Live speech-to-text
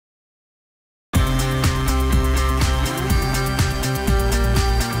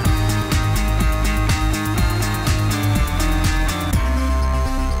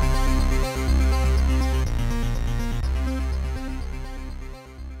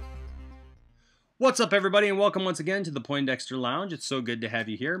What's up, everybody, and welcome once again to the Poindexter Lounge. It's so good to have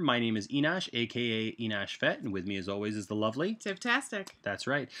you here. My name is Enosh, a.k.a. Enosh Fett, and with me, as always, is the lovely... Tivtastic. That's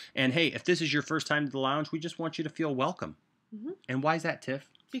right. And hey, if this is your first time to the lounge, we just want you to feel welcome. And why is that, Tiff?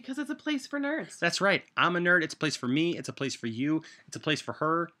 Because it's a place for nerds. That's right. I'm a nerd. It's a place for me. It's a place for you. It's a place for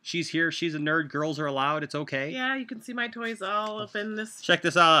her. She's here. She's a nerd. Girls are allowed. It's okay. Yeah, you can see my toys all up in this. Check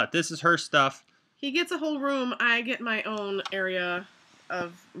this out. This is her stuff. He gets a whole room. I get my own area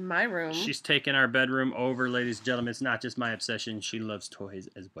of my room. She's taken our bedroom over, ladies and gentlemen. It's not just my obsession. She loves toys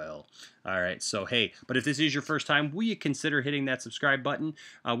as well. All right, so hey, but if this is your first time, will you consider hitting that subscribe button?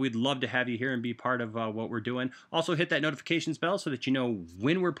 We'd love to have you here and be part of what we're doing. Also, hit that notifications bell so that you know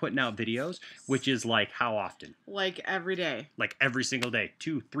when we're putting out videos, which is like how often? Like every day. Like every single day.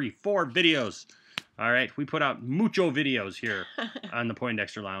 2, 3, 4 videos. All right, we put out mucho videos here on the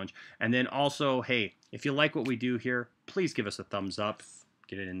Poindexter Lounge. And then also, hey, if you like what we do here, please give us a thumbs up.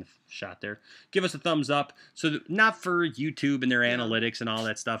 Get it in the shot there. Give us a thumbs up. So that, not for YouTube and their analytics and all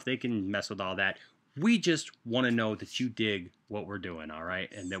that stuff. They can mess with all that. We just want to know that you dig what we're doing, all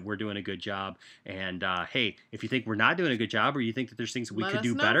right? And that we're doing a good job. And, hey, if you think we're not doing a good job or you think that there's things that we could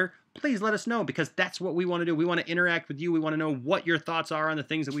do better, please let us know, because that's what we want to do. We want to interact with you. We want to know what your thoughts are on the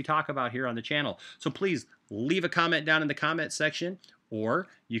things that we talk about here on the channel. So please leave a comment down in the comment section, or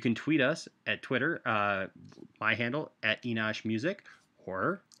you can tweet us at Twitter, my handle, at Enosh Music,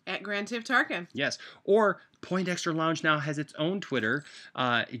 or... at Grand Tiv Tarkin. Yes. Or Poindexter Lounge now has its own Twitter.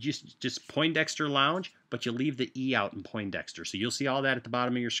 Just Poindexter Lounge, but you leave the E out in Poindexter. So you'll see all that at the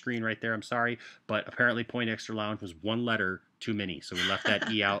bottom of your screen right there. I'm sorry, but apparently Poindexter Lounge was one letter too many. So we left that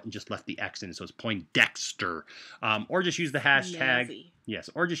E out and just left the X in. So it's Poindexter. Or just use the hashtag. Nazi.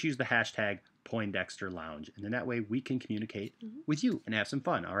 Yes. Or just use the hashtag Poindexter Lounge. And then that way we can communicate with you and have some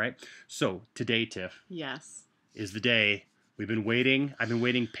fun. All right. So today, Tiff. Yes. Is the day. We've been waiting. I've been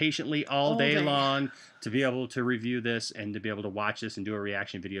waiting patiently all day long to be able to review this and to be able to watch this and do a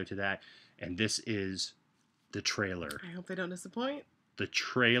reaction video to that. And this is the trailer. I hope they don't disappoint. The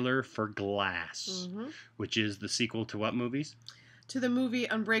trailer for Glass, which is the sequel to what movies? To the movie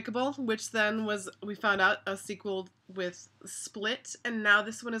Unbreakable, which then was, we found out, a sequel with Split. And now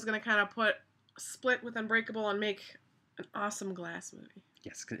this one is going to kind of put Split with Unbreakable and make an awesome Glass movie.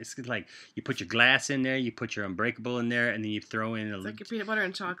 Yes, it's like you put your Glass in there, you put your Unbreakable in there, and then you throw in It's like your peanut butter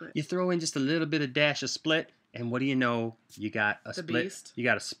and chocolate. You throw in just a little bit of dash of Split, and what do you know? You got a Split. Beast. You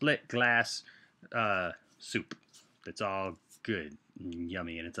got a Split Glass soup. That's all good and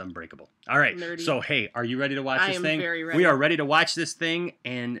yummy, and it's unbreakable. All right. Nerdy. So hey, are you ready to watch this thing? I am very ready. We are ready to watch this thing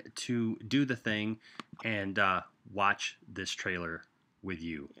and to do the thing and watch this trailer with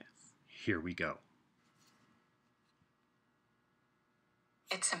you. Yes. Here we go.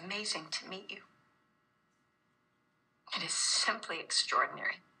 It's amazing to meet you. It is simply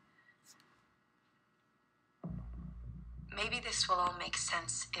extraordinary. Maybe this will all make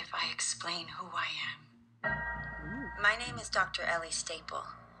sense if I explain who I am. My name is Dr. Ellie Staple,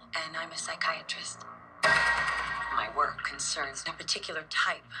 and I'm a psychiatrist. My work concerns a particular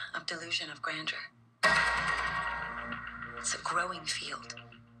type of delusion of grandeur. It's a growing field.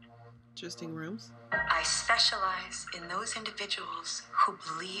 Interesting rooms. I specialize in those individuals who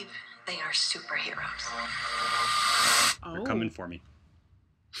believe they are superheroes. Oh. They're coming for me.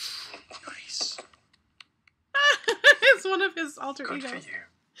 Nice. It's one of his alter egos. Good for you.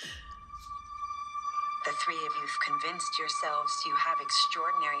 The three of you've convinced yourselves you have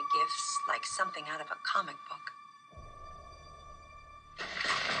extraordinary gifts like something out of a comic book.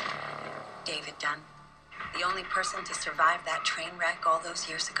 David Dunn, the only person to survive that train wreck all those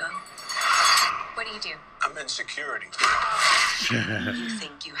years ago. What do you do? I'm in security. You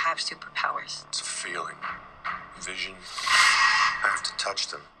think you have superpowers. It's a feeling. Vision. I have to touch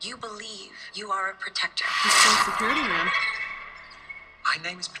them. You believe you are a protector. He's still security man. My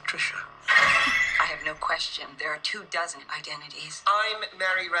name is Patricia. I have no question there are 24 identities I'm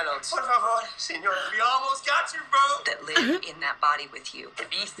Mary Reynolds. Por favor, senor. We almost got you, bro. that live in that body with you. The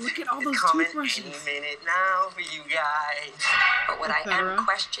beast Look at all is those coming toothbrushes. any minute now for you guys. But what I Cetera. am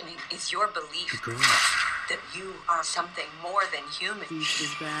questioning is your belief that you are something more than human. Beast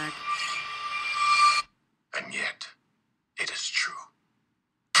is back. And yet, it is true.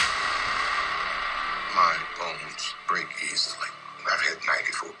 My bones break easily. I've had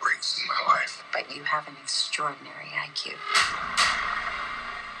 94 breaks in my life. But you have an extraordinary IQ.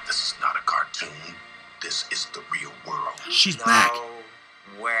 This is not a cartoon. This is the real world. She's back.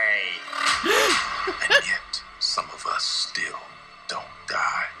 No way. And yet, some of us still don't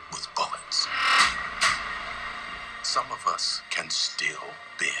die with bullets. Some of us can still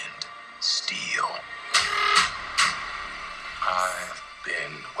bend steel. I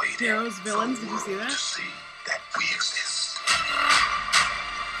been waiting Heroes, for villains, the did you see world that? to see that we exist.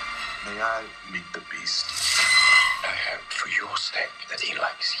 May I meet the beast? I hope for your sake that he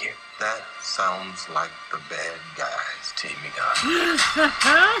likes you. That sounds like the bad guys teaming up.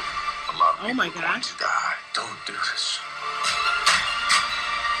 A lot of Oh people my are going gosh. to die. Don't do this.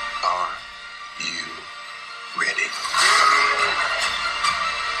 Are you ready?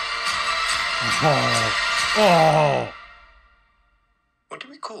 Oh. What do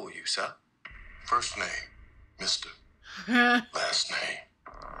we call you, sir? First name, Mr. Last name,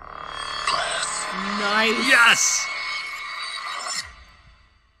 Glass. Nice. Yes.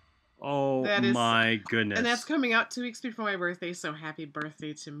 Oh That is- my goodness. And that's coming out 2 weeks before my birthday, so happy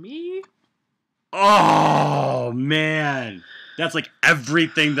birthday to me. Oh man. That's like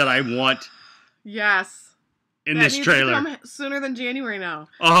everything that I want Yes. in That this needs trailer. to come sooner than January now.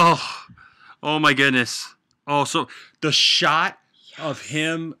 Oh. Oh my goodness. Oh, so the shot of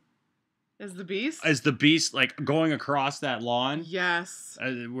him Is the Beast? as the beast like going across that lawn Yes.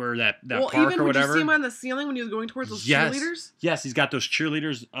 where that Well, park even or would whatever. you see him on the ceiling when he was going towards those cheerleaders? Yes, he's got those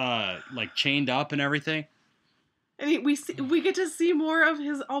cheerleaders like chained up and everything. And we get to see more of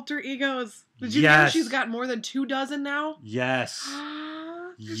his alter egos. Did you know Yes. she's got more than 24 now? Yes.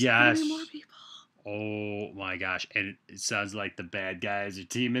 There's Yes. so many more people. Oh my gosh. And it sounds like the bad guys are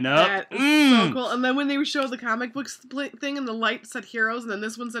teaming up. That is so cool. And then when they showed the comic book split thing and the light said heroes and then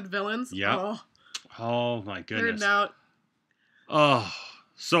this one said villains. Yep. Oh, Oh my goodness. nerding out. Oh,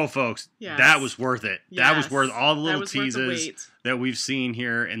 so folks, Yes. that was worth it. That was Yes. worth all the That little was worth the teases wait. that we've seen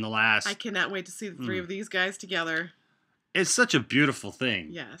here in the last. I cannot wait to see the three of these guys together. It's such a beautiful thing.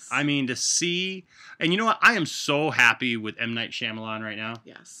 Yes. I mean, to see, and you know what? I am so happy with M. Night Shyamalan right now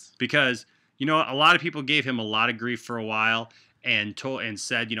Yes. because you know a lot of people gave him a lot of grief for a while and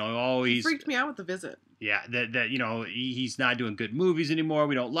said, you know, oh, He he's freaked me out with The Visit. yeah, that you know he's not doing good movies anymore.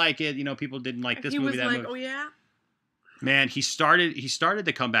 We don't like it. You know, people didn't like this he movie. was That like, movie. oh yeah? Man, he started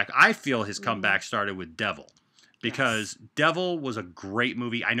to come back. I feel his Mm-hmm. comeback started with Devil. Because Devil was a great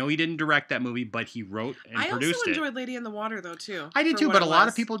movie. I know he didn't direct that movie, but he wrote and I produced also it. enjoyed Lady in the Water, though, too. I did for too, what but it a lot of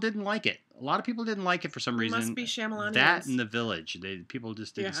was. people didn't like it. A lot of people didn't like it for some It reason. must be Shyamalanians. That and The Village, people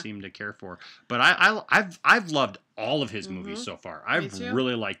just didn't Yeah. seem to care for. But I've loved all of his movies Mhm. so far. Me I've too.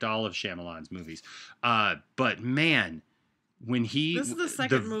 really liked all of Shyamalan's movies. But man, when he This is the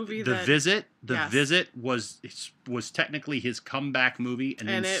second movie the that- Visit, Yes. Visit was technically his comeback movie, and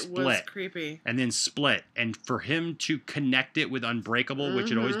then it Split. was creepy. And then Split, and for him to connect it with Unbreakable, which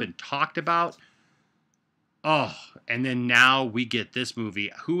had always Mhm. been talked about. Oh, and then now we get this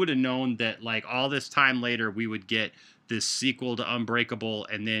movie. Who would have known that, like, all this time later, we would get this sequel to Unbreakable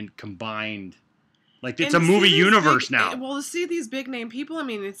and then combined? Like, it's And a to see movie these universe big- now. Well, to see these big name people, I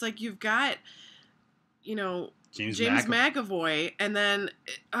mean, it's like you've got, you know, James James McAvoy, and then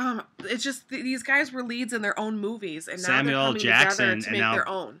it's just these guys were leads in their own movies, and now Samuel they're coming Jackson, together and to make now their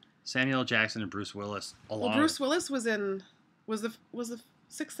own. Samuel L. Jackson and Bruce Willis. Well, Bruce Willis was in was the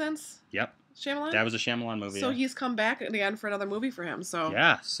Sixth Sense Yep, Shyamalan. that was a Shyamalan movie. So yeah. he's come back again for another movie for him. So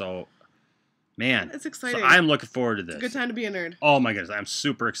Yeah, so man, it's exciting. So I'm looking forward to this. It's a good time to be a nerd. Oh my goodness, I'm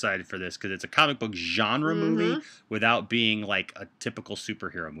super excited for this because it's a comic book genre movie Mhm. without being like a typical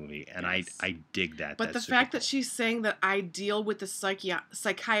superhero movie, and Yes. I dig that. But That's the fact super that she's saying that I deal with the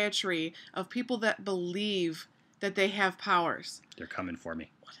psychiatry of people that believe that they have powers. cool. They're coming for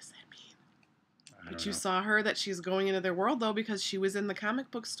me. What does that mean? I But don't you know. saw her that she's going into their world though because she was in the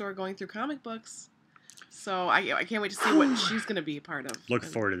comic book store going through comic books. So I can't wait to see what she's going to be a part of. Look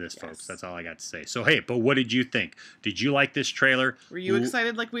And- forward to this, yes. folks. That's all I got to say. So hey, but what did you think? Did you like this trailer? Were you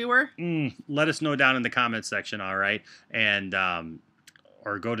excited like we were? Let us know down in the comments section, all right? And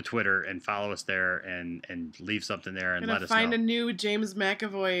or go to Twitter and follow us there and leave something there and I'm let gonna us find know. a new James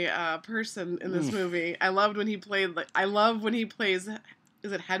McAvoy person in this Mm. movie. I loved when he played. I love when he plays.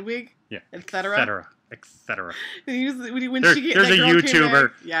 Is it Hedwig? Yeah, Etc. etc. And he was, when There's she get, a that girl came YouTuber.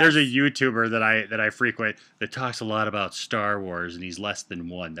 back- Yes. There's a YouTuber that I frequent that talks a lot about Star Wars, and he's less than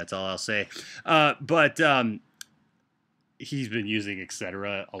one. That's all I'll say. But he's been using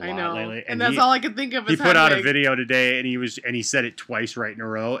etc. a lot I know, lately, and that's all I could think of. He Is put out a Hedwig. video today, and he said it twice right in a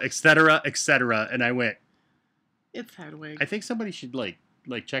row, etc. etc. And I went, It's Hedwig. I think somebody should like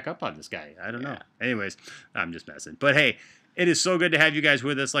check up on this guy. I don't know. Yeah. Anyways, I'm just messing. But hey, it is so good to have you guys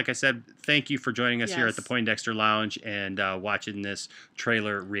with us. Like I said, thank you for joining us here at the Yes. Poindexter Lounge and watching this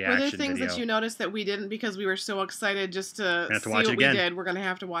trailer Were reaction there things video. that you noticed that we didn't because we were so excited just to have to see watch what it we again. did? We're gonna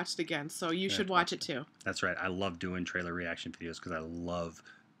have to watch it again. So you should watch it too. That's right. I love doing trailer reaction videos because I love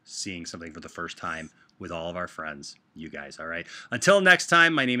seeing something for the first time with all of our friends, you guys, all right? Until next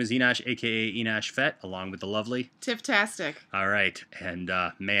time, my name is Enosh, a.k.a. Enosh Fett, along with the lovely... Tiftastic. All right, and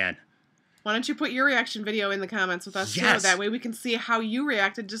man... Why don't you put your reaction video in the comments with us, too? That way we can see how you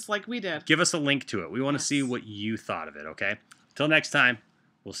reacted just like we did. Give us a link to it. We want to see what you thought of it, okay? Until next time,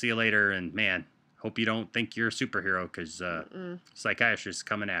 we'll see you later, and man, hope you don't think you're a superhero, because psychiatrist is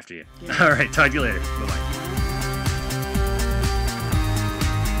coming after you. Yeah. All right, talk to you later. Bye-bye.